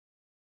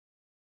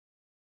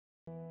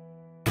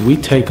we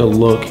take a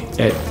look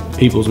at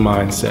people's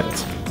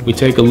mindsets. We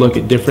take a look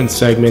at different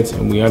segments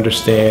and we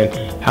understand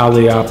how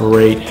they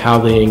operate, how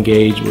they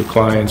engage with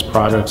clients,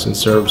 products, and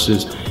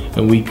services,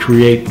 and we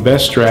create the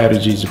best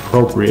strategies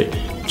appropriate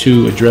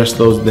to address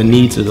the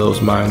needs of those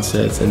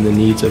mindsets and the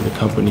needs of the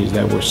companies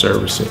that we're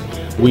servicing.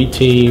 We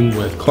team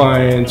with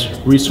clients,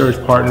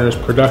 research partners,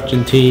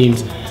 production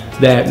teams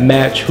that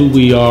match who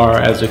we are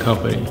as a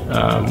company.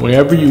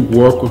 Whenever you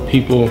work with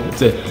people,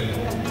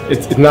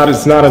 it's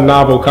not a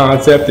novel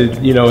concept.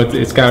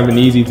 It's kind of an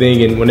easy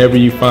thing, and whenever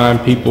you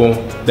find people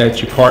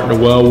that you partner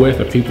well with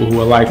or people who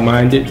are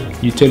like-minded,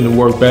 you tend to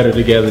work better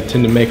together,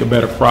 tend to make a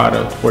better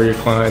product for your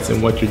clients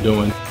and what you're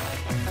doing.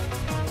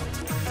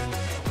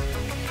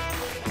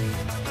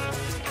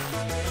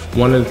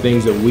 One of the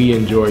things that we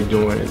enjoy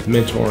doing is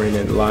mentoring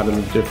at a lot of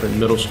the different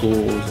middle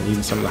schools and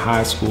even some of the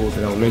high schools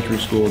and elementary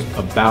schools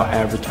about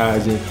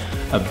advertising,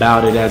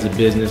 about it as a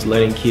business,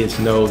 letting kids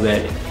know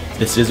that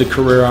this is a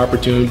career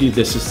opportunity,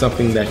 this is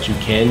something that you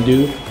can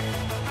do.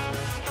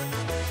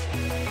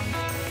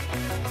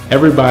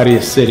 Everybody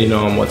is sitting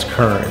on what's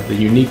current. The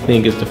unique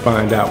thing is to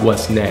find out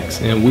what's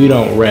next, and we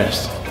don't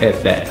rest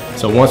at that.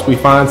 So once we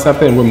find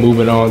something, we're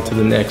moving on to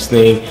the next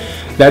thing.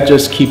 That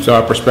just keeps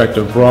our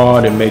perspective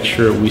broad and makes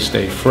sure we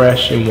stay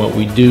fresh in what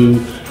we do,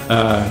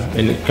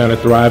 and it kind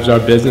of thrives our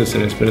business,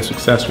 and it's been a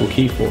successful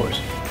key for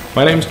us.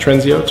 My name is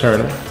Trenzio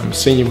Turner. I'm a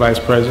Senior Vice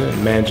President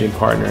and Managing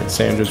Partner at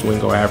Sanders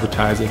Wingo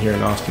Advertising here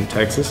in Austin,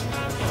 Texas.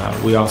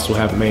 We also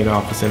have a main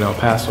office in El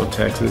Paso,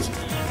 Texas,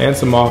 and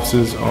some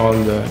offices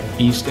on the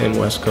East and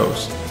West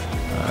Coast.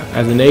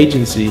 As an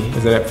agency,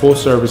 as a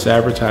full-service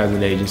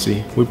advertising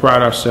agency, we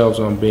pride ourselves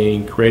on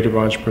being creative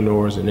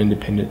entrepreneurs and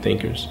independent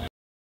thinkers.